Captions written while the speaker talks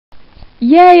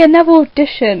Yay, another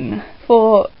audition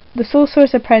for The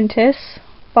Sorcerer's Apprentice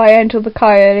by Angel the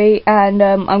Coyote, and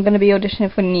I'm going to be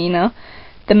auditioning for Nina,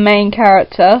 the main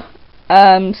character.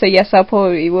 So yes, I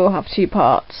probably will have 2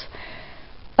 parts.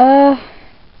 My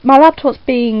laptop's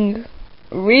being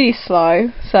really slow,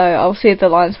 so I'll see if the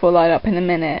lines will line up in a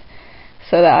minute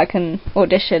so that I can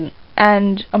audition.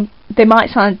 And they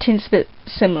might sound a tinge bit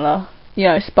similar, you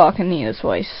know, Spark and Nina's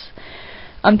voice.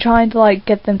 I'm trying to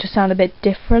get them to sound a bit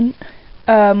different.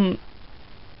 I'm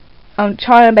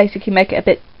trying to basically make it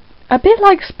a bit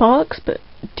like Sparks, but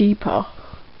deeper,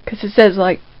 because it says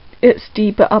it's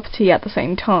deeper uppity at the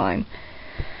same time.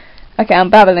 Okay, I'm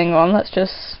babbling on. Let's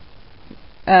just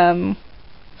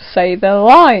say the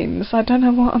lines. I don't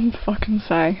know what I'm fucking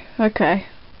saying. Okay.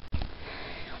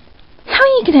 How are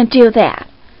you gonna do that?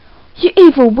 You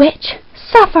evil witch!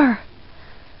 Suffer!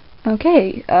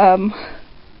 Okay,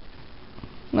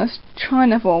 let's try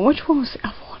another one. Which one was the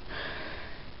other one?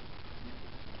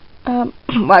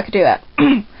 Well, I could do that.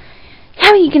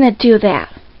 How are you gonna do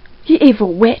that? You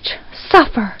evil witch!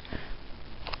 Suffer!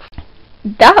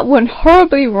 That went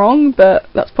horribly wrong, but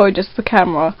that's probably just the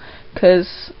camera,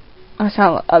 because I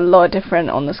sound a lot different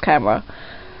on this camera.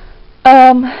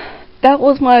 That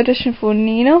was my audition for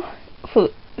Nina, for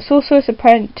Sorcerer's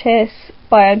Apprentice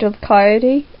by Angel the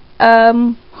Coyote.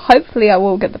 Hopefully I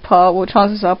will get the part. Well,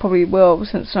 chances are I probably will,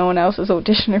 since no one else is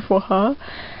auditioning for her.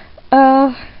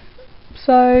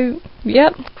 So,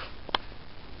 yep.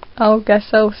 I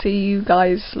guess I'll see you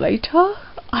guys later?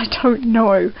 I don't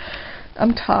know.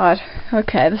 I'm tired.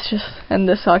 Okay, let's just end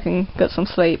this so I can get some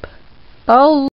sleep. Bye.